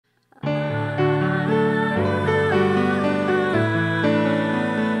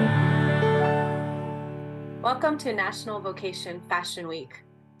Welcome to National Vocation Fashion Week.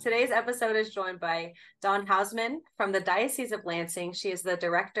 Today's episode is joined by Dawn Hausmann from the Diocese of Lansing. She is the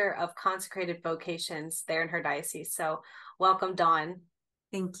Director of Consecrated Vocations there in her diocese. So welcome, Dawn.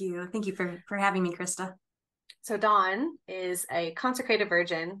 Thank you. Thank you for having me, Krista. So Dawn is a consecrated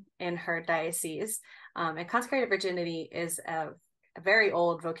virgin in her diocese, and consecrated virginity is a very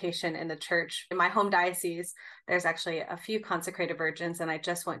old vocation in the church. In my home diocese, there's actually a few consecrated virgins, and I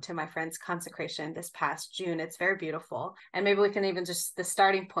just went to my friend's consecration this past June. It's very beautiful. And maybe we can even just, the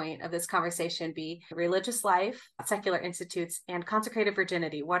starting point of this conversation be religious life, secular institutes, and consecrated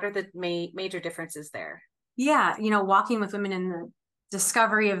virginity. What are the major differences there? Yeah, walking with women in the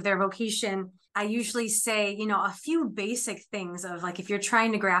discovery of their vocation, I usually say, a few basic things of like, if you're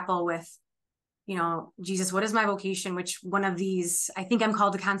trying to grapple with, Jesus, what is my vocation? Which one of these? I think I'm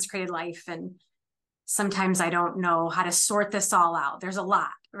called to consecrated life. And sometimes I don't know how to sort this all out. There's a lot,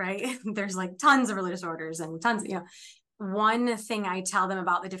 right? There's like tons of religious orders and tons, One thing I tell them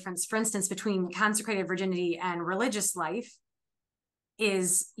about the difference, for instance, between consecrated virginity and religious life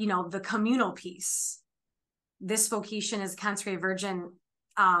is, the communal piece. This vocation as a consecrated virgin,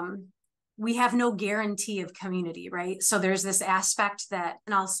 we have no guarantee of community, right? So there's this aspect that,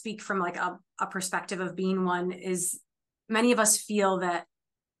 and I'll speak from like a perspective of being one, is many of us feel that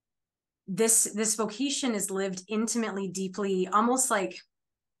this vocation is lived intimately, deeply, almost like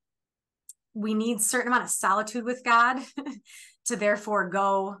we need a certain amount of solitude with God to therefore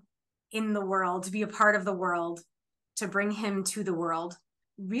go in the world, to be a part of the world, to bring him to the world.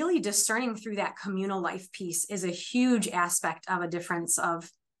 Really discerning through that communal life piece is a huge aspect of a difference of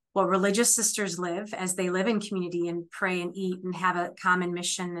what religious sisters live as they live in community and pray and eat and have a common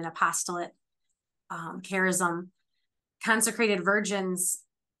mission and apostolate, charism. Consecrated virgins,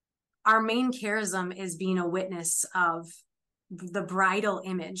 our main charism is being a witness of the bridal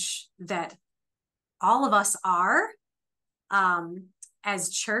image that all of us are as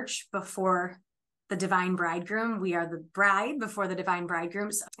church before the divine bridegroom. We are the bride before the divine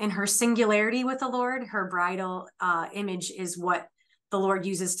bridegroom. In her singularity with the Lord, her bridal image is what the Lord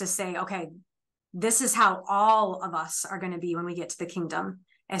uses to say, okay, this is how all of us are going to be when we get to the kingdom,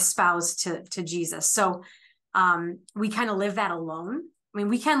 espoused to Jesus. So we kind of live that alone. I mean,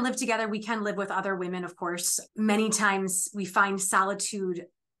 we can live together. We can live with other women, of course. Many times we find solitude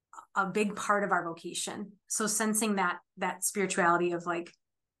a big part of our vocation. So sensing that spirituality of like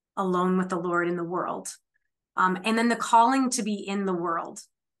alone with the Lord in the world. And then the calling to be in the world.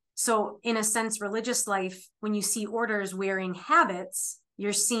 So in a sense, religious life, when you see orders wearing habits,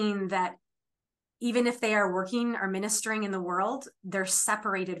 you're seeing that even if they are working or ministering in the world, they're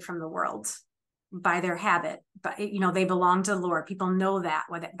separated from the world by their habit. But, they belong to the Lord. People know that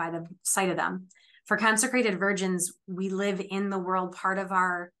by the sight of them. For consecrated virgins, we live in the world. Part of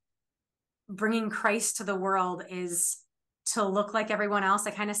our bringing Christ to the world is to look like everyone else.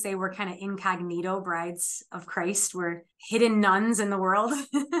 I kind of say we're kind of incognito brides of Christ. We're hidden nuns in the world,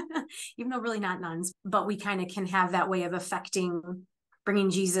 even though really not nuns, but we kind of can have that way of bringing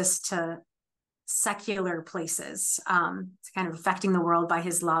Jesus to secular places, kind of affecting the world by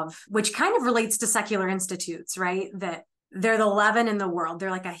his love, which kind of relates to secular institutes, right? That they're the leaven in the world. They're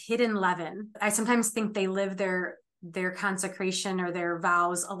like a hidden leaven. I sometimes think they live their consecration or their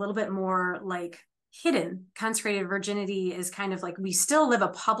vows a little bit more like hidden. Consecrated virginity is kind of like, we still live a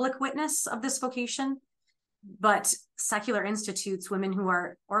public witness of this vocation, but secular institutes, women who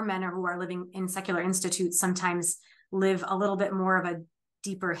are, or men who are living in secular institutes, sometimes live a little bit more of a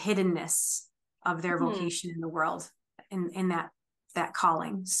deeper hiddenness of their vocation in the world, in that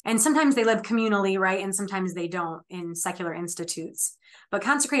calling. And sometimes they live communally, right? And sometimes they don't in secular institutes. But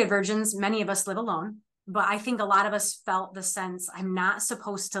consecrated virgins, many of us live alone. But I think a lot of us felt the sense, I'm not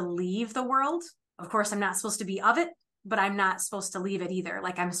supposed to leave the world. Of course, I'm not supposed to be of it, but I'm not supposed to leave it either.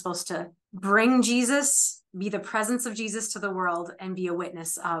 Like I'm supposed to bring Jesus, be the presence of Jesus to the world, and be a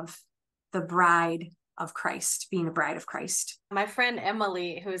witness of the bride of Christ, being a bride of Christ. My friend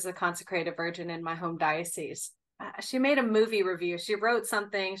Emily, who is a consecrated virgin in my home diocese, she made a movie review. She wrote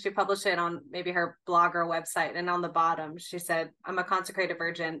something, she published it on maybe her blog or website. And on the bottom, she said, I'm a consecrated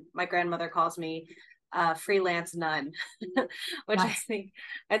virgin. My grandmother calls me freelance nun, which Nice.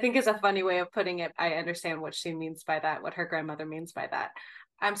 I think is a funny way of putting it. I understand what she means by that, what her grandmother means by that.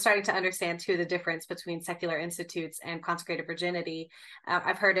 I'm starting to understand too the difference between secular institutes and consecrated virginity.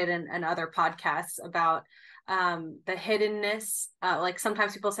 I've heard it in other podcasts about the hiddenness. Like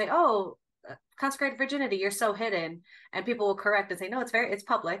sometimes people say, "Oh, consecrated virginity, you're so hidden," and people will correct and say, no, it's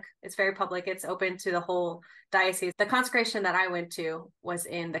public. It's very public. It's open to the whole diocese. The consecration that I went to was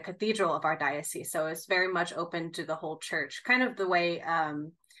in the cathedral of our diocese, so it's very much open to the whole church, kind of the way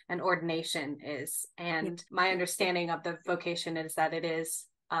an ordination is. And my understanding of the vocation is that it is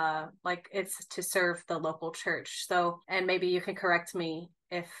like it's to serve the local church. So, and maybe you can correct me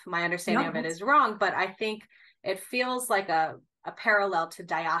if my understanding of it is wrong, but I think it feels like a parallel to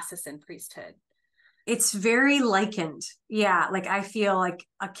diocesan priesthood. It's very likened. Yeah. Like I feel like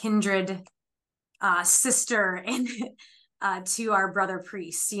a kindred sister and to our brother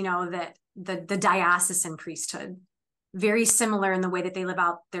priests, you know, that the diocesan priesthood, very similar in the way that they live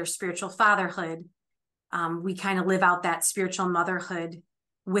out their spiritual fatherhood. We kind of live out that spiritual motherhood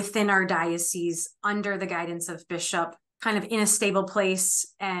within our diocese under the guidance of bishop, kind of in a stable place.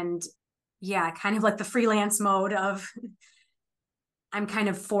 And yeah, kind of like the freelance mode of I'm kind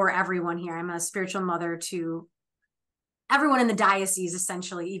of for everyone here. I'm a spiritual mother to everyone in the diocese,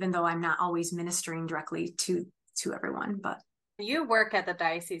 essentially, even though I'm not always ministering directly to everyone. But you work at the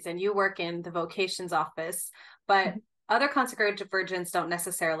diocese and you work in the vocations office, but other consecrated virgins don't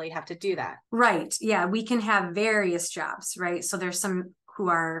necessarily have to do that. Right. Yeah. We can have various jobs, right? So there's some who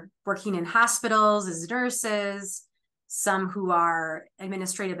are working in hospitals as nurses, some who are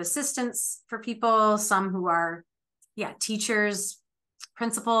administrative assistants for people, some who are, teachers,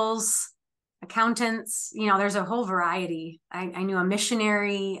 principals, accountants. You know, there's a whole variety. I knew a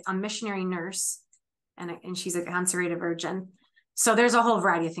missionary nurse, and she's a consecrated virgin. So there's a whole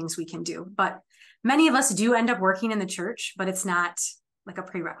variety of things we can do. But many of us do end up working in the church, but it's not like a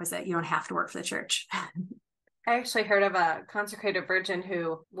prerequisite. You don't have to work for the church. I actually heard of a consecrated virgin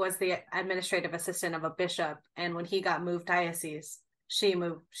who was the administrative assistant of a bishop. And when he got moved diocese, she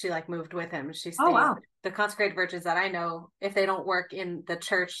moved with him. She stayed. Oh, wow. The consecrated virgins that I know, if they don't work in the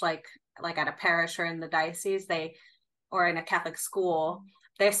church, like at a parish or in the diocese, or in a Catholic school,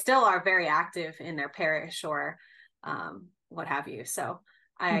 they still are very active in their parish or what have you. So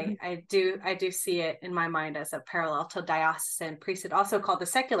I do see it in my mind as a parallel to diocesan priesthood, also called the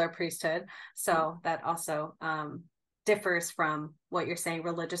secular priesthood. So that also differs from what you're saying,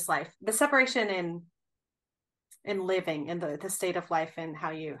 religious life, the separation in living, in the state of life and how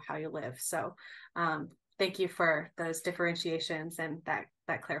you live. So thank you for those differentiations and that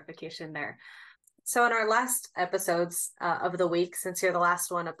clarification there. So in our last episodes of the week, since you're the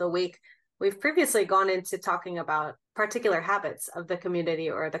last one of the week, we've previously gone into talking about particular habits of the community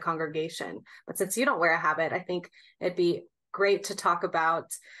or the congregation. But since you don't wear a habit, I think it'd be great to talk about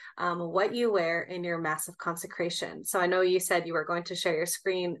what you wear in your Mass of Consecration. So I know you said you were going to share your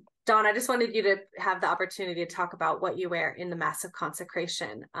screen. Dawn, I just wanted you to have the opportunity to talk about what you wear in the Mass of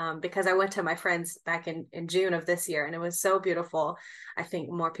Consecration, because I went to my friend's back in June of this year, and it was so beautiful. I think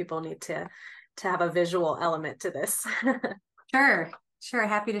more people need to have a visual element to this. Sure.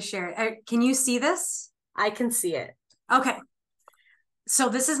 Happy to share. Can you see this? I can see it. Okay. So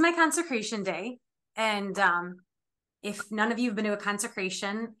this is my consecration day. And if none of you have been to a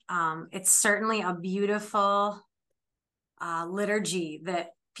consecration, it's certainly a beautiful liturgy that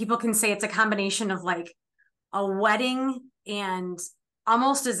people can say it's a combination of like a wedding and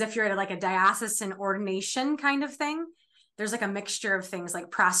almost as if you're at like a diocesan ordination kind of thing. There's like a mixture of things, like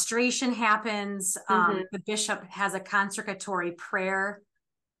prostration happens. The bishop has a consecratory prayer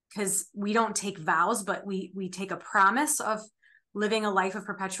because we don't take vows, but we take a promise of living a life of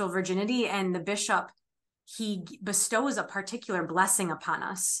perpetual virginity. And the bishop, he bestows a particular blessing upon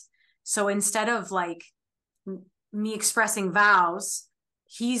us. So instead of like me expressing vows,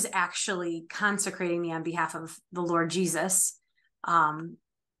 he's actually consecrating me on behalf of the Lord Jesus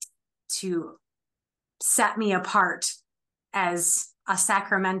to set me apart as a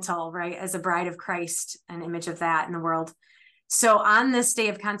sacramental, right? As a bride of Christ, an image of that in the world. So on this day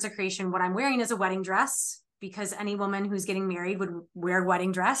of consecration, what I'm wearing is a wedding dress, because any woman who's getting married would wear a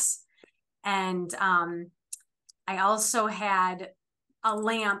wedding dress. And I also had a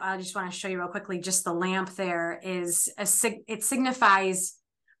lamp. I just want to show you real quickly, just the lamp there is, it signifies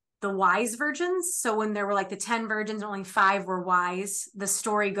the wise virgins. So when there were like the 10 virgins, only 5 were wise. The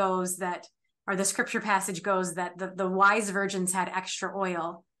story goes that, or the scripture passage goes that the wise virgins had extra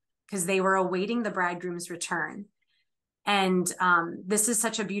oil because they were awaiting the bridegroom's return. And this is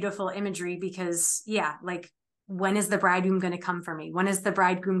such a beautiful imagery because, like, when is the bridegroom going to come for me? When is the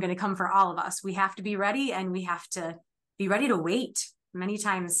bridegroom going to come for all of us? We have to be ready, and we have to be ready to wait. Many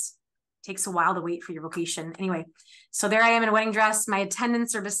times it takes a while to wait for your vocation. Anyway, so there I am in a wedding dress. My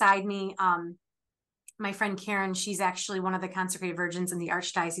attendants are beside me. My friend Karen, she's actually one of the consecrated virgins in the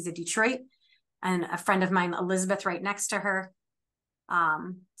Archdiocese of Detroit, and a friend of mine, Elizabeth, right next to her.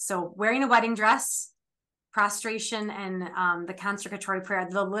 So wearing a wedding dress, prostration, and the consecratory prayer.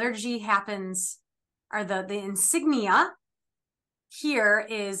 The liturgy happens, or the insignia here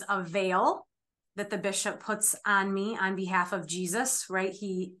is a veil, that the bishop puts on me on behalf of Jesus, right?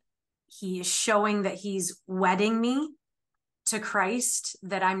 He is showing that he's wedding me to Christ,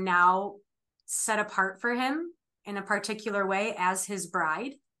 that I'm now set apart for him in a particular way as his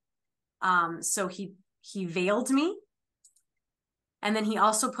bride. So he veiled me. And then he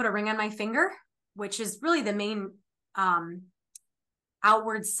also put a ring on my finger, which is really the main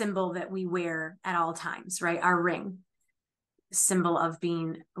outward symbol that we wear at all times, right? Our ring, symbol of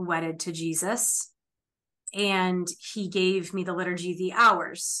being wedded to Jesus. And he gave me the liturgy of the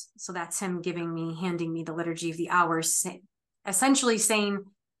hours. So that's him handing me the liturgy of the hours, essentially saying,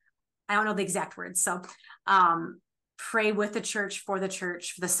 I don't know the exact words. So pray with the church, for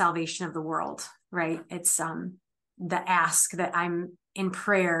the salvation of the world, right? It's the ask that I'm in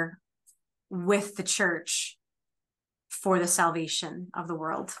prayer with the church for the salvation of the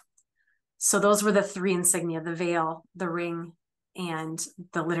world. So those were the three insignia: the veil, the ring, and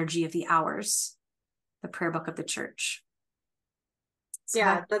the liturgy of the hours, the prayer book of the church. So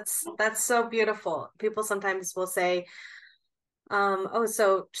yeah, that's so beautiful. People sometimes will say, oh,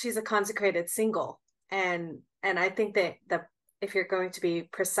 so she's a consecrated single. And I think that if you're going to be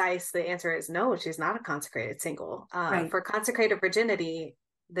precise, the answer is no, she's not a consecrated single. Right. For consecrated virginity,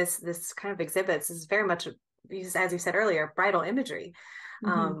 this kind of exhibits is very much, as you said earlier, bridal imagery.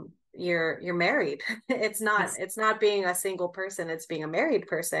 Mm-hmm. You're married. It's not being a single person, it's being a married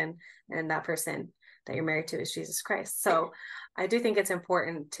person, and that person that you're married to is Jesus Christ. So I do think it's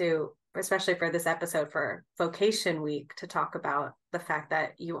important to, especially for this episode for Vocation Week, to talk about the fact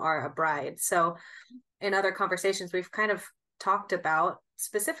that you are a bride. So in other conversations, we've kind of talked about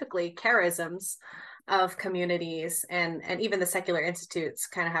specifically charisms of communities, and even the secular institutes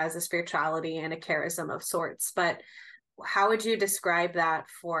kind of has a spirituality and a charism of sorts. But how would you describe that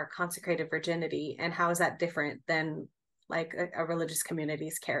for consecrated virginity, and how is that different than like a religious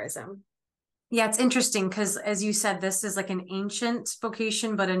community's charism? Yeah, it's interesting because, as you said, this is like an ancient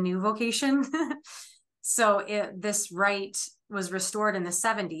vocation, but a new vocation. So this rite was restored in the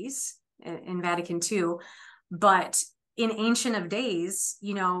 70s in Vatican II. But in Ancient of Days,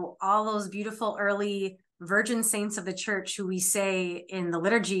 all those beautiful early virgin saints of the church who we say in the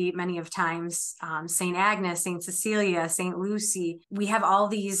liturgy many of times, St. Agnes, St. Cecilia, St. Lucy, we have all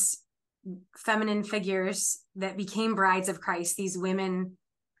these feminine figures that became brides of Christ, these women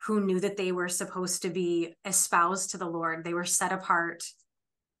who knew that they were supposed to be espoused to the Lord. They were set apart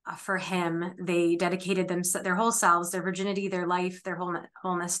for him. They dedicated their whole selves, their virginity, their life, their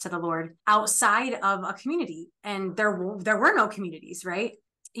wholeness to the Lord outside of a community. And there were no communities, right?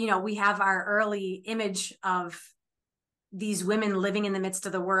 We have our early image of these women living in the midst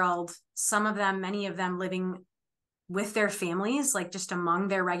of the world. Many of them living with their families, like just among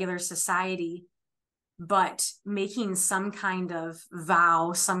their regular society, but making some kind of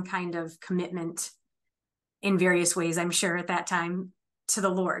vow, some kind of commitment in various ways, I'm sure at that time, to the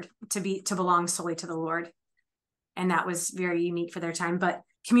Lord, to belong solely to the Lord. And that was very unique for their time. But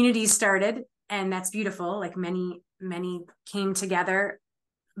communities started, and that's beautiful. Like many came together,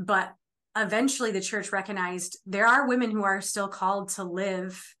 but eventually the church recognized there are women who are still called to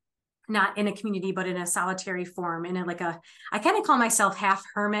live not in a community, but in a solitary form, I kind of call myself half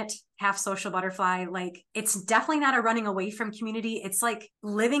hermit, half social butterfly. Like, it's definitely not a running away from community. It's like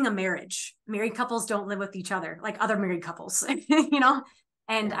living a marriage. Married couples don't live with each other like other married couples,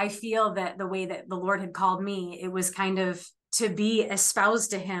 And yeah. I feel that the way that the Lord had called me, it was kind of to be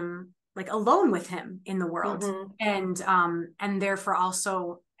espoused to him, like alone with him in the world. Mm-hmm. And therefore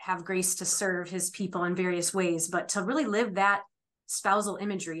also have grace to serve his people in various ways, but to really live that spousal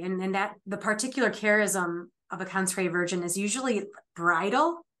imagery, and that the particular charism of a consecrated virgin is usually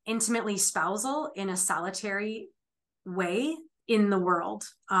bridal, intimately spousal in a solitary way in the world.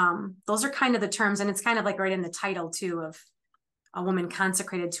 Those are kind of the terms, and it's kind of like right in the title too, of a woman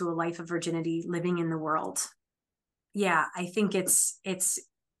consecrated to a life of virginity, living in the world. Yeah, I think it's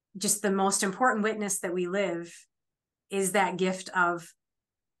just the most important witness that we live is that gift of,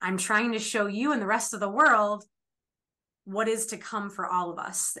 I'm trying to show you and the rest of the world what is to come for all of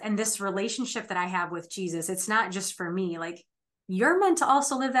us. And this relationship that I have with Jesus, it's not just for me. Like, you're meant to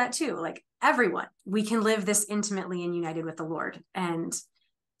also live that too. Like, everyone, we can live this intimately and united with the Lord. And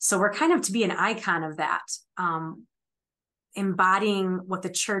so we're kind of to be an icon of that, embodying what the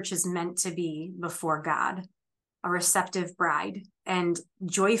church is meant to be before God, a receptive bride, and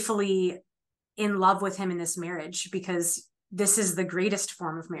joyfully in love with him in this marriage, because this is the greatest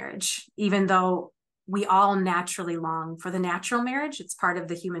form of marriage, even though we all naturally long for the natural marriage. It's part of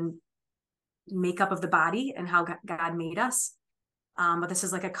the human makeup of the body and how God made us. But this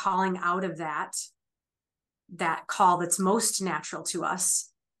is like a calling out of that call that's most natural to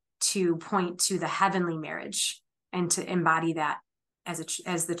us, to point to the heavenly marriage and to embody that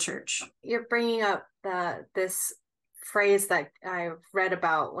as the church. You're bringing up this phrase that I read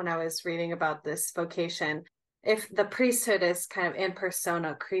about when I was reading about this vocation. If the priesthood is kind of in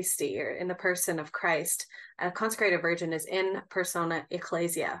persona Christi, or in the person of Christ, a consecrated virgin is in persona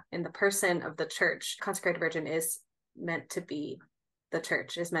ecclesia, in the person of the church. Consecrated virgin is meant to be the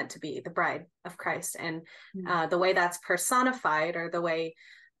church, is meant to be the bride of Christ. And the way that's personified, or the way,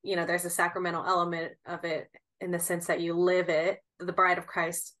 there's a sacramental element of it in the sense that you live it. The bride of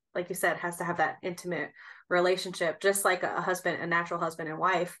Christ, like you said, has to have that intimate relationship, just like a natural husband and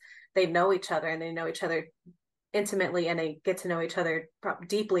wife. They know each other, and they know each other intimately, and they get to know each other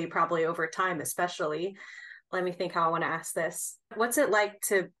deeply, probably over time, especially. Let me think how I want to ask this. What's it like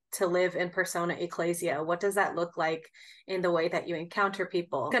to live in persona ecclesia? What does that look like in the way that you encounter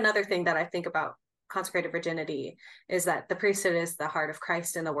people? Another thing that I think about consecrated virginity is that the priesthood is the heart of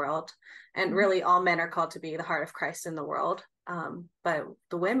Christ in the world, and really all men are called to be the heart of Christ in the world. But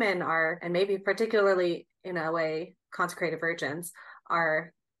the women are, and maybe particularly in a way, consecrated virgins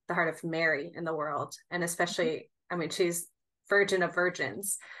are the heart of Mary in the world. And especially, she's Virgin of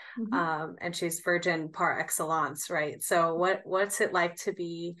Virgins, and she's virgin par excellence, right? So what's it like to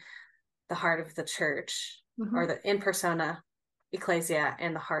be the heart of the church, or the in persona ecclesia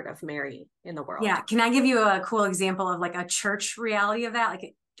and the heart of Mary in the world? Yeah. Can I give you a cool example of like a church reality of that,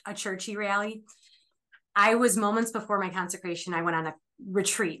 like a churchy reality? I was moments before my consecration, I went on a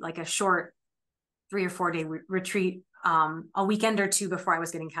retreat, like a short 3 or 4 day retreat, a weekend or two before I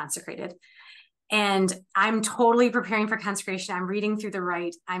was getting consecrated. And I'm totally preparing for consecration. I'm reading through the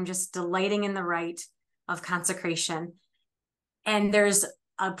rite. I'm just delighting in the rite of consecration. And there's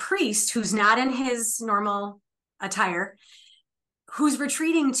a priest who's not in his normal attire, who's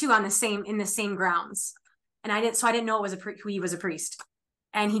retreating too in the same grounds. And I didn't know he was a priest.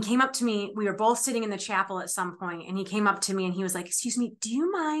 And he came up to me. We were both sitting in the chapel at some point, and he came up to me and he was like, "Excuse me, do you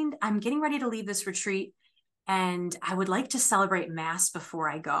mind? I'm getting ready to leave this retreat, and I would like to celebrate Mass before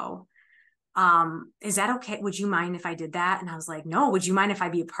I go. Is that okay? Would you mind if I did that?" And I was like, "No, would you mind if I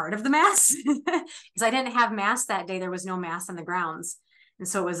be a part of the Mass?" Because I didn't have Mass that day. There was no Mass on the grounds. And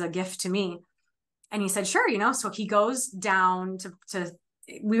so it was a gift to me. And he said, "Sure," so he goes down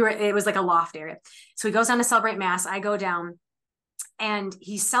it was like a loft area. So he goes down to celebrate Mass. I go down, and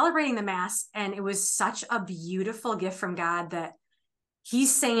he's celebrating the Mass. And it was such a beautiful gift from God that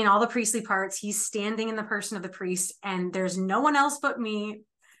he's saying all the priestly parts. He's standing in the person of the priest, and there's no one else but me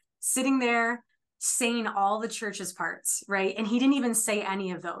sitting there saying all the church's parts, right? And he didn't even say any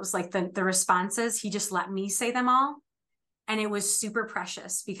of those, like the responses. He just let me say them all. And it was super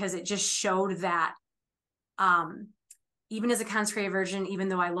precious, because it just showed that even as a consecrated virgin, even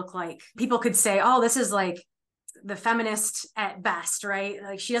though I look like, people could say, "Oh, this is like the feminist at best," right?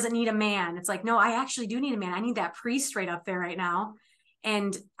 Like, she doesn't need a man. It's like, no, I actually do need a man. I need that priest right up there right now.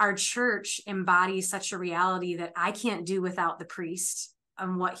 And our church embodies such a reality that I can't do without the priest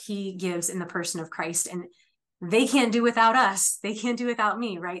and what he gives in the person of Christ. And they can't do without us. They can't do without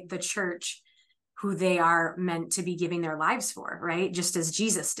me, right? The church, who they are meant to be giving their lives for, right? Just as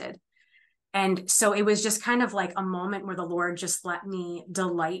Jesus did. And so it was just kind of like a moment where the Lord just let me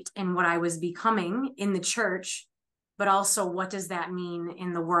delight in what I was becoming in the church, but also what does that mean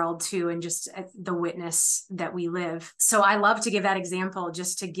in the world too, and just the witness that we live. So I love to give that example,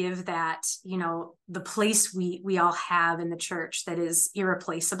 just to give that, the place we all have in the church that is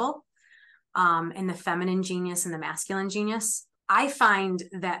irreplaceable, and the feminine genius and the masculine genius. I find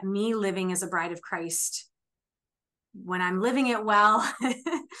that me living as a bride of Christ, when I'm living it well,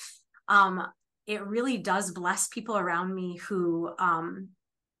 it really does bless people around me who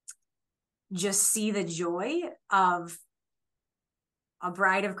just see the joy of a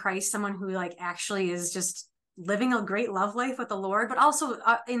bride of Christ, someone who like actually is just living a great love life with the Lord, but also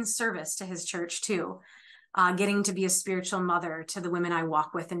in service to his church too, getting to be a spiritual mother to the women I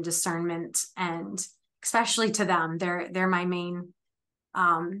walk with in discernment, and especially to them. They're my main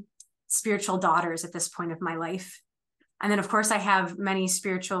spiritual daughters at this point of my life. And then, of course, I have many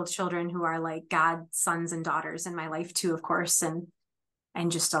spiritual children who are like God's sons and daughters in my life too, of course, and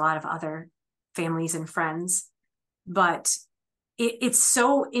just a lot of other families and friends. But it's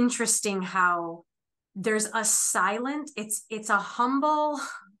so interesting how there's a it's a humble,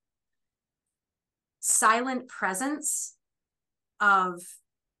 silent presence of,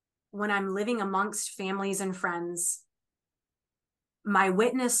 when I'm living amongst families and friends, my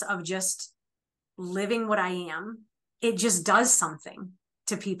witness of just living what I am, it just does something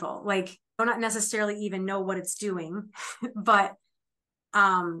to people. Like, I don't necessarily even know what it's doing, but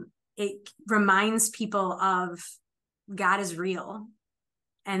it reminds people of God is real,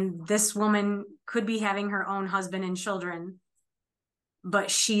 And this woman could be having her own husband and children, but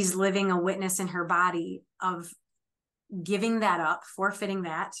she's living a witness in her body of giving that up, forfeiting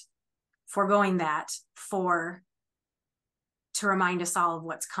that, foregoing that to remind us all of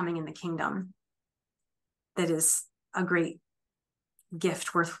what's coming in the kingdom. That is a great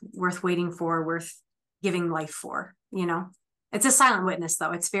gift worth waiting for, worth giving life for, you know. It's a silent witness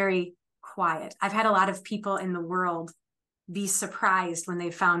though. It's very quiet. I've had a lot of people in the world be surprised when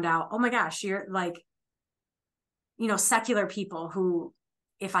they found out, oh my gosh, you're like, you know, secular people who,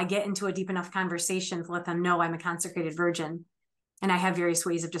 if I get into a deep enough conversation, let them know I'm a consecrated virgin. And I have various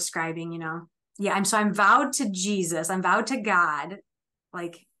ways of describing, you know, yeah, I'm vowed to Jesus. I'm vowed to God,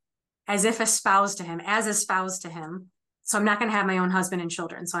 like as if espoused to him, as espoused to him. So I'm not going to have my own husband and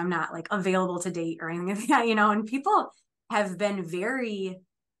children. So I'm not like available to date or anything like that, you know, and people have been very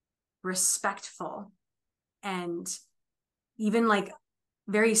respectful, and even like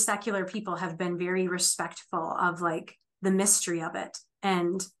very secular people have been very respectful of like the mystery of it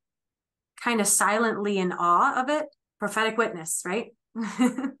and kind of silently in awe of it. Prophetic witness, right?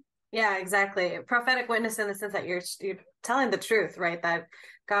 Yeah, exactly. Prophetic witness in the sense that you're telling the truth, right? That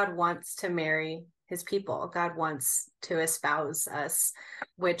God wants to marry his people. God wants to espouse us,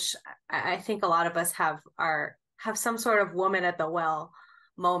 which I think a lot of us have some sort of woman at the well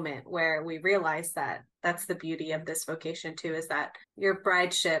moment where we realize that that's the beauty of this vocation too, is that your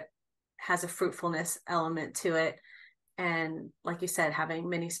brideship has a fruitfulness element to it. And like you said, having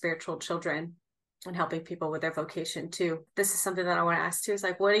many spiritual children and helping people with their vocation too. This is something that I want to ask too, is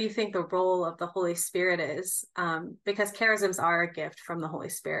like, what do you think the role of the Holy Spirit is? Because charisms are a gift from the Holy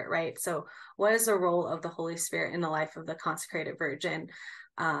Spirit, right? So what is the role of the Holy Spirit in the life of the consecrated virgin,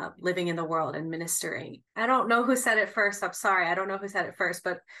 living in the world and ministering? I don't know who said it first. I'm sorry. I don't know who said it first,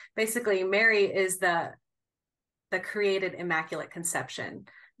 but basically Mary is the created Immaculate Conception.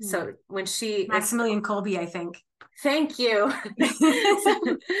 So when Maximilian Kolbe, I think. Thank you.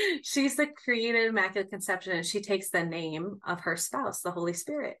 She's the created Immaculate Conception, and she takes the name of her spouse, the Holy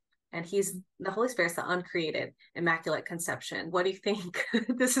Spirit. And the Holy Spirit's the uncreated Immaculate Conception. What do you think?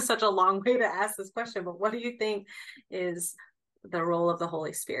 This is such a long way to ask this question, but what do you think is the role of the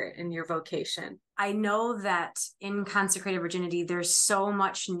Holy Spirit in your vocation? I know that in consecrated virginity, there's so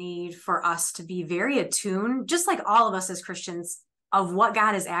much need for us to be very attuned, just like all of us as Christians, of what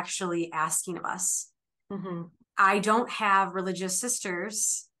God is actually asking of us. Mm-hmm. I don't have religious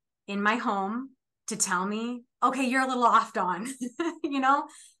sisters in my home to tell me, okay, you're a little off, Dawn. You know,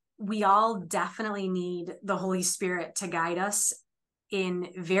 we all definitely need the Holy Spirit to guide us in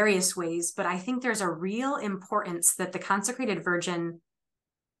various ways, but I think there's a real importance that the consecrated virgin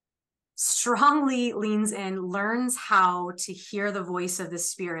strongly leans in, learns how to hear the voice of the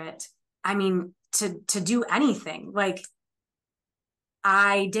Spirit. I mean, to do anything. Like,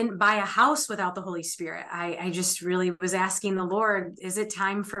 I didn't buy a house without the Holy Spirit. I just really was asking the Lord, is it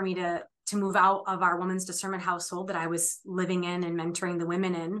time for me to move out of our women's discernment household that I was living in and mentoring the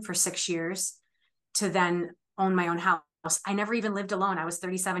women in for 6 years, to then own my own house? I never even lived alone. I was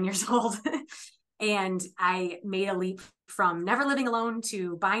 37 years old. And I made a leap from never living alone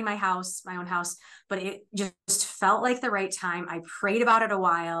to buying my own house. But it just felt like the right time. I prayed about it a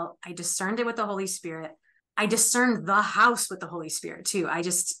while. I discerned it with the Holy Spirit. I discerned the house with the Holy Spirit too. I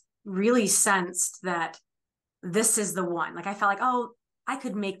just really sensed that this is the one. Like, I felt like, oh, I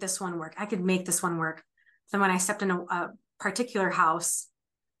could make this one work. I could make this one work. Then when I stepped in a particular house,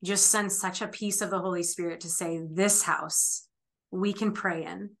 just sensed such a peace of the Holy Spirit to say, this house we can pray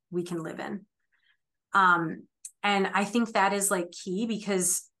in, we can live in. And I think that is like key,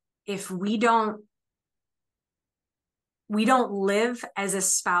 because if we don't live as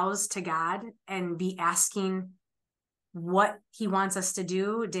espoused to God and be asking what he wants us to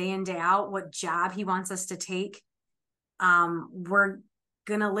do day in, day out, what job he wants us to take, we're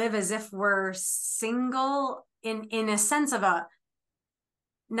going to live as if we're single in a sense of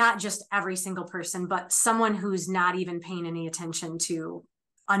not just every single person, but someone who's not even paying any attention to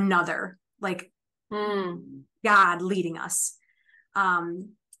another, like God leading us.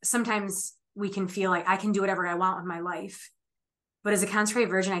 Sometimes we can feel like I can do whatever I want with my life. But as a consecrated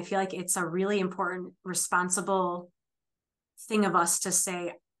virgin, I feel like it's a really important, responsible thing of us to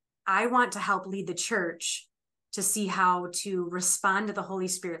say, I want to help lead the church to see how to respond to the Holy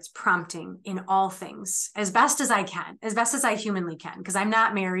Spirit's prompting in all things as best as I can, as best as I humanly can, because I'm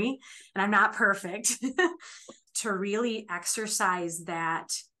not Mary and I'm not perfect, to really exercise that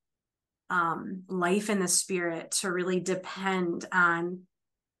life in the Spirit, to really depend on,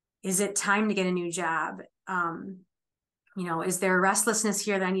 is it time to get a new job? Is there a restlessness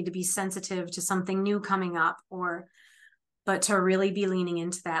here that I need to be sensitive to something new coming up? Or but to really be leaning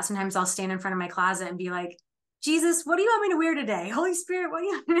into that. Sometimes I'll stand in front of my closet and be like, Jesus, what do you want me to wear today? Holy Spirit, what do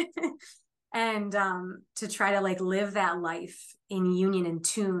you want me and to try to like live that life in union and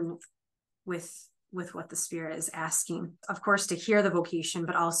tune with what the Spirit is asking. Of course, to hear the vocation,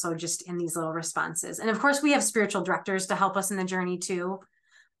 but also just in these little responses. And of course, we have spiritual directors to help us in the journey too,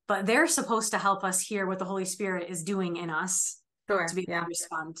 but they're supposed to help us hear what the Holy Spirit is doing in us to be able to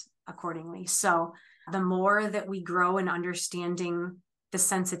respond accordingly. So the more that we grow in understanding the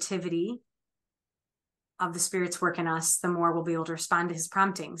sensitivity of the Spirit's work in us, the more we'll be able to respond to his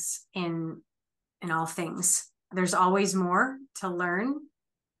promptings in all things. There's always more to learn,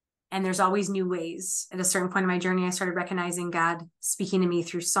 and there's always new ways. At a certain point in my journey, I started recognizing God speaking to me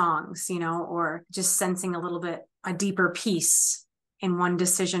through songs, or just sensing a little bit a deeper peace in one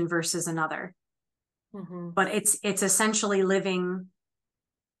decision versus another. Mm-hmm. But it's essentially living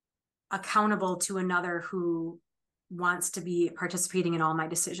accountable to another who wants to be participating in all my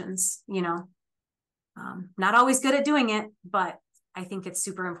decisions, not always good at doing it, but I think it's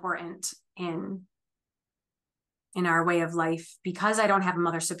super important in our way of life, because I don't have a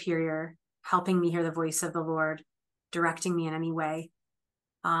mother superior helping me hear the voice of the Lord, directing me in any way.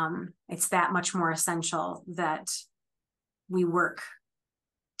 It's that much more essential that we work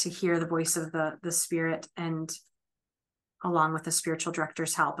to hear the voice of the Spirit, and along with the spiritual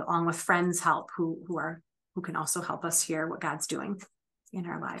director's help, along with friends' help who can also help us hear what God's doing in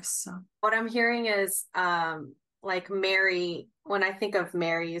our lives. So what I'm hearing is like Mary, when I think of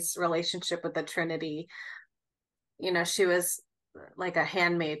Mary's relationship with the Trinity, she was like a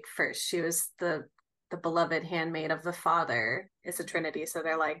handmaid first. She was the beloved handmaid of the Father. It's a Trinity, so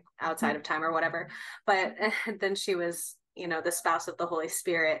they're like outside of time or whatever. But then she was, the spouse of the Holy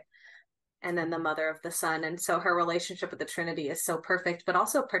Spirit, and then the mother of the Son. And so her relationship with the Trinity is so perfect, but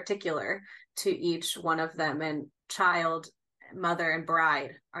also particular to each one of them. And child, mother, and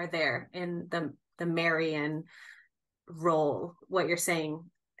bride are there in the Marian role. What you're saying,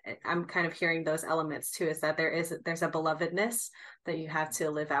 I'm kind of hearing those elements too, is that there's a belovedness that you have to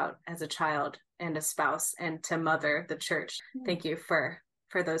live out as a child and a spouse, and to mother the church. Thank you for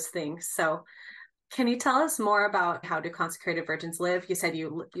those things. So can you tell us more about how do consecrated virgins live? You said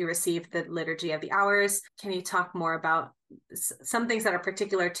you received the liturgy of the hours. Can you talk more about some things that are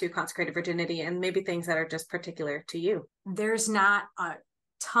particular to consecrated virginity, and maybe things that are just particular to you? There's not a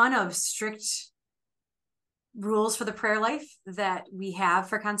ton of strict rules for the prayer life that we have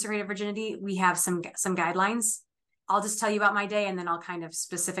for consecrated virginity. We have some guidelines. I'll just tell you about my day, and then I'll kind of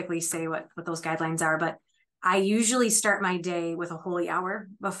specifically say what those guidelines are. But I usually start my day with a holy hour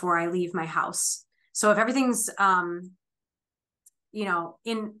before I leave my house. So if everything's,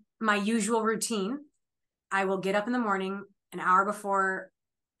 in my usual routine, I will get up in the morning an hour before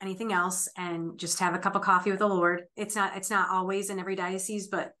anything else and just have a cup of coffee with the Lord. It's not always in every diocese,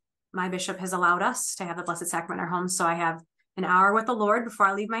 but my bishop has allowed us to have the Blessed Sacrament in our home. So I have an hour with the Lord before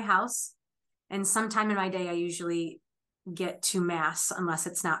I leave my house. And sometime in my day, I usually get to Mass unless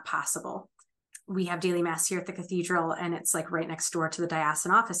it's not possible. We have daily Mass here at the cathedral, and it's like right next door to the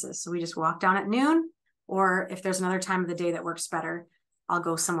diocesan offices. So we just walk down at noon, or if there's another time of the day that works better, I'll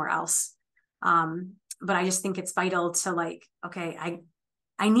go somewhere else. But I just think it's vital to like, okay,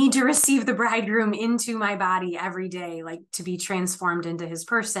 I need to receive the bridegroom into my body every day, like to be transformed into his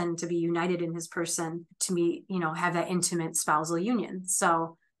person, to be united in his person, to be, have that intimate spousal union.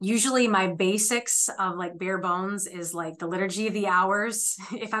 So usually my basics of like bare bones is like the liturgy of the hours.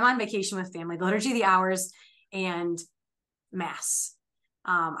 If I'm on vacation with family, the liturgy of the hours and Mass.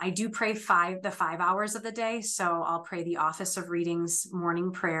 I do pray the 5 hours of the day. So I'll pray the office of readings,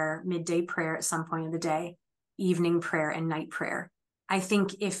 morning prayer, midday prayer at some point of the day, evening prayer, and night prayer. I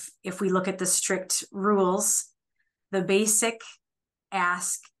think if we look at the strict rules, the basic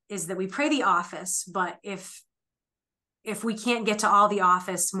ask is that we pray the office, but if we can't get to all the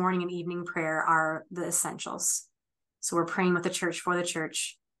office, morning and evening prayer are the essentials. So we're praying with the church for the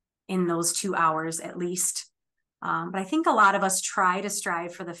church in those 2 hours at least. But I think a lot of us try to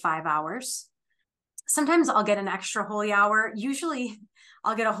strive for the 5 hours. Sometimes I'll get an extra holy hour. Usually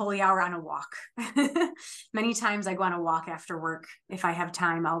I'll get a holy hour on a walk. Many times I go on a walk after work. If I have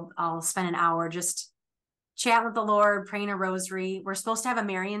time, I'll spend an hour just chatting with the Lord, praying a rosary. We're supposed to have a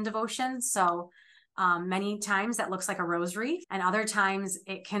Marian devotion. So many times that looks like a rosary, and other times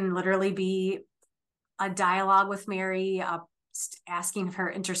it can literally be a dialogue with Mary, asking of her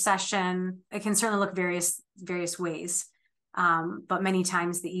intercession. It can certainly look various ways. But many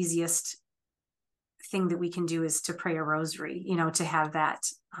times the easiest thing that we can do is to pray a rosary, to have that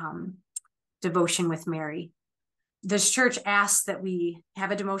devotion with Mary. This church asks that we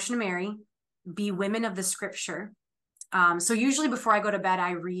have a devotion to Mary, be women of the scripture, So usually before I go to bed,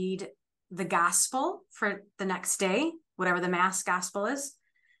 I read the gospel for the next day, whatever the Mass gospel is.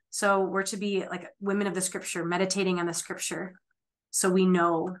 So we're to be like women of the scripture, meditating on the scripture. So we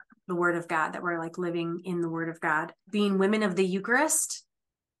know the word of God, that we're like living in the word of God, being women of the Eucharist.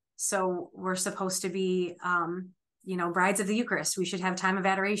 So we're supposed to be, brides of the Eucharist. We should have time of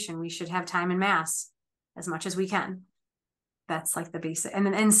adoration. We should have time in Mass as much as we can. That's like the basic. And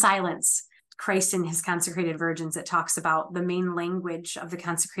then in silence, Christ in his consecrated virgins, it talks about the main language of the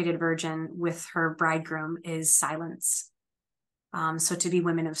consecrated virgin with her bridegroom is silence. So to be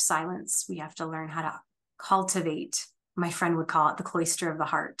women of silence, we have to learn how to cultivate. My friend would call it the cloister of the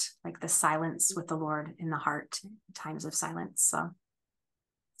heart, like the silence with the Lord in the heart, times of silence. So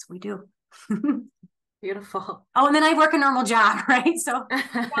that's what we do. Beautiful. Oh, and then I work a normal job, right? So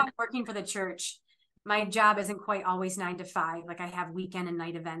I'm working for the church. My job isn't quite always 9 to 5. Like I have weekend and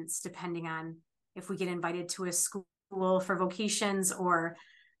night events, depending on if we get invited to a school for vocations or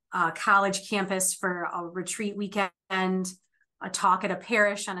a college campus for a retreat weekend, a talk at a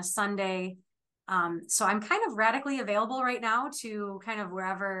parish on a Sunday. So I'm kind of radically available right now to kind of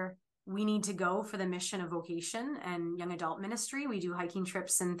wherever we need to go for the mission of vocation and young adult ministry. We do hiking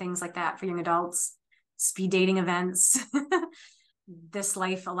trips and things like that for young adults, speed dating events. This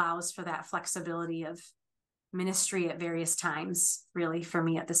life allows for that flexibility of ministry at various times, really, for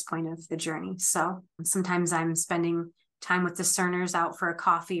me at this point of the journey. So sometimes I'm spending time with discerners out for a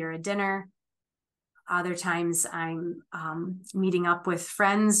coffee or a dinner. Other times I'm meeting up with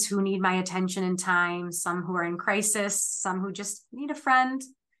friends who need my attention and time, some who are in crisis, some who just need a friend.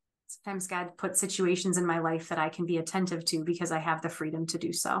 Sometimes God puts situations in my life that I can be attentive to because I have the freedom to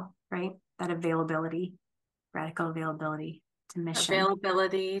do so, right? That availability, radical availability to mission.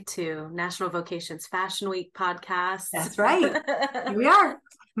 Availability to National Vocations Fashion Week podcast. That's right. Here we are.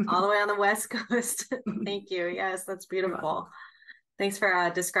 All the way on the West Coast. Thank you. Yes, that's beautiful. Thanks for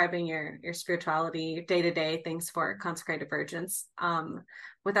describing your spirituality day-to-day. Thanks for Consecrated Virgins.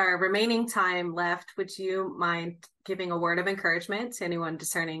 With our remaining time left, would you mind giving a word of encouragement to anyone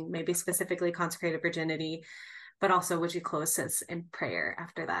discerning maybe specifically consecrated virginity, but also would you close us in prayer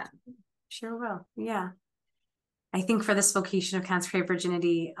after that? Sure will. Yeah. I think for this vocation of consecrated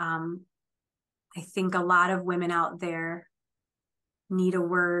virginity, I think a lot of women out there need a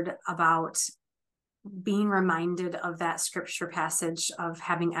word about being reminded of that scripture passage of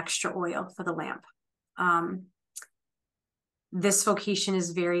having extra oil for the lamp. This vocation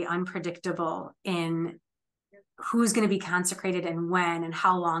is very unpredictable in who's going to be consecrated and when and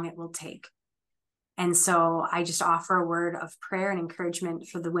how long it will take. And so I just offer a word of prayer and encouragement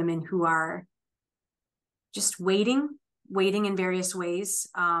for the women who are just waiting in various ways,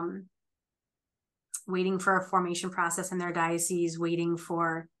 waiting for a formation process in their diocese, waiting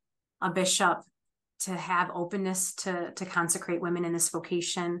for a bishop to have openness to consecrate women in this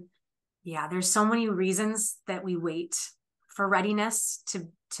vocation. Yeah, there's so many reasons that we wait for readiness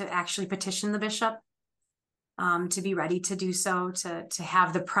to actually petition the bishop, to be ready to do so, to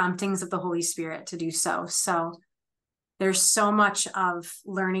have the promptings of the Holy Spirit to do so. So there's so much of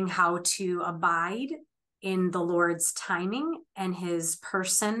learning how to abide in the Lord's timing and his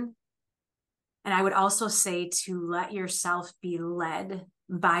person. And I would also say to let yourself be led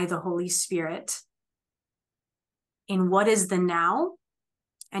by the Holy Spirit in what is the now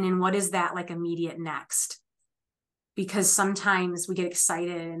and in what is that like immediate next. Because sometimes we get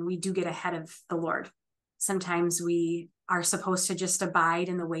excited and we do get ahead of the Lord. Sometimes we are supposed to just abide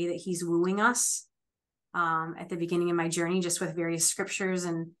in the way that he's wooing us. At the beginning of my journey, just with various scriptures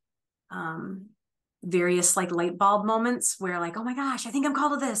and various like light bulb moments where like, oh my gosh, I think I'm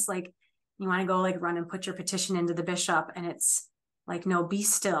called to this. Like you want to go like run and put your petition into the bishop. And it's like, no, be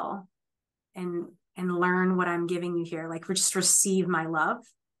still and learn what I'm giving you here. Like just receive my love,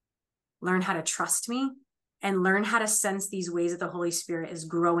 learn how to trust me, and learn how to sense these ways that the Holy Spirit is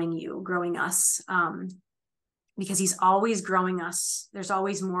growing you, growing us. Because he's always growing us. There's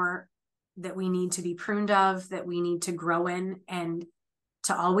always more that we need to be pruned of, that we need to grow in, and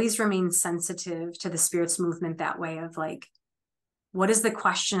to always remain sensitive to the Spirit's movement that way of like, what is the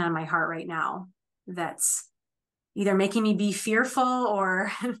question on my heart right now that's either making me be fearful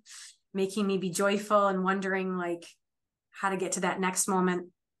or making me be joyful and wondering like how to get to that next moment.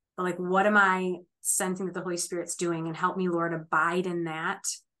 But like, what am I sensing that the Holy Spirit's doing? And help me, Lord, abide in that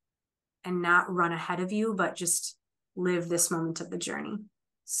and not run ahead of you, but just live this moment of the journey.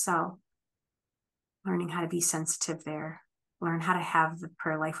 So learning how to be sensitive there, learn how to have the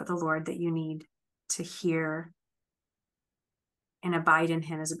prayer life with the Lord that you need to hear and abide in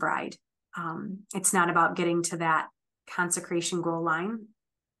him as a bride. It's not about getting to that consecration goal line.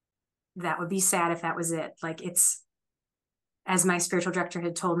 That would be sad if that was it. Like it's as my spiritual director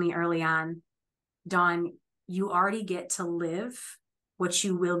had told me early on, Dawn, you already get to live what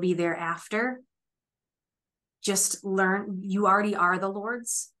you will be thereafter. Just learn, you already are the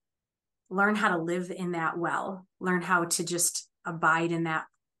Lord's. Learn how to live in that well. Learn how to just abide in that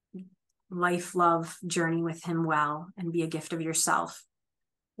life, love journey with him well, and be a gift of yourself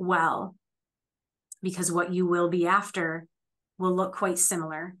well, because what you will be after will look quite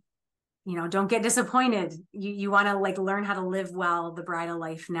similar. You know, don't get disappointed. You want to like learn how to live well the bridal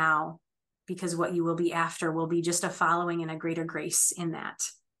life now, because what you will be after will be just a following and a greater grace in that.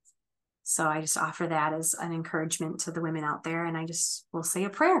 So I just offer that as an encouragement to the women out there. And I just will say a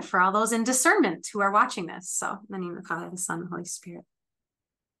prayer for all those in discernment who are watching this. So in the name of the Father, the Son, and the Holy Spirit.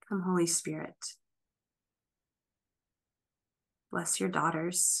 Come, Holy Spirit. Bless your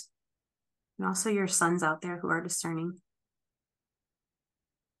daughters and also your sons out there who are discerning.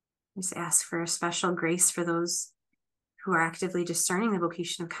 Just ask for a special grace for those who are actively discerning the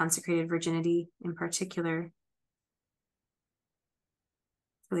vocation of consecrated virginity, in particular,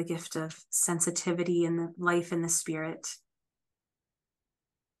 for the gift of sensitivity and the life in the Spirit.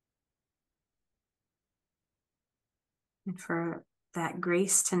 And for that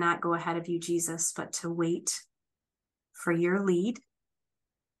grace to not go ahead of you, Jesus, but to wait for your lead,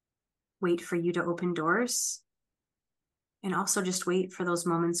 wait for you to open doors, and also just wait for those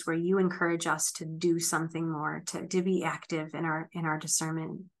moments where you encourage us to do something more, to be active in our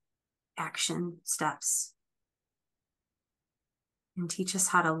discernment action steps. And teach us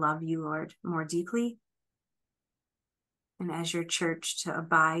how to love you, Lord, more deeply. And as your church, to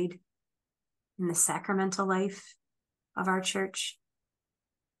abide in the sacramental life of our church,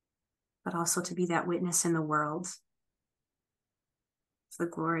 but also to be that witness in the world for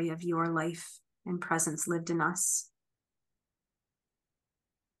the glory of your life and presence lived in us.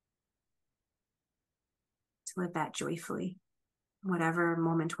 To live that joyfully, whatever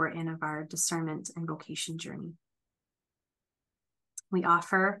moment we're in of our discernment and vocation journey. We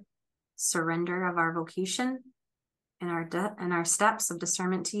offer surrender of our vocation and our steps of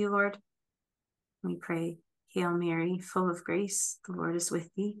discernment to you, Lord. We pray, Hail Mary, full of grace, the Lord is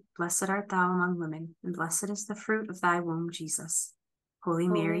with thee. Blessed art thou among women, and blessed is the fruit of thy womb, Jesus. Holy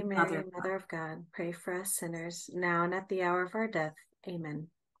Mary, Mother of God, pray for us sinners, now and at the hour of our death. Amen.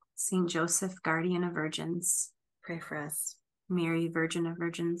 Saint Joseph, guardian of virgins, pray for us. Mary, Virgin of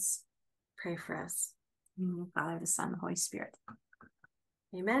Virgins, pray for us. In the name of the Father, the Son, and the Holy Spirit.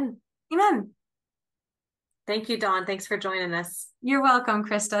 Amen. Amen. Thank you, Dawn. Thanks for joining us. You're welcome,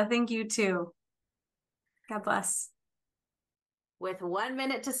 Krista. Thank you too. God bless. With 1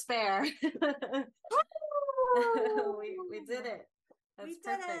 minute to spare. we did it. That's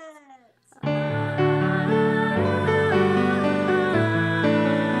perfect.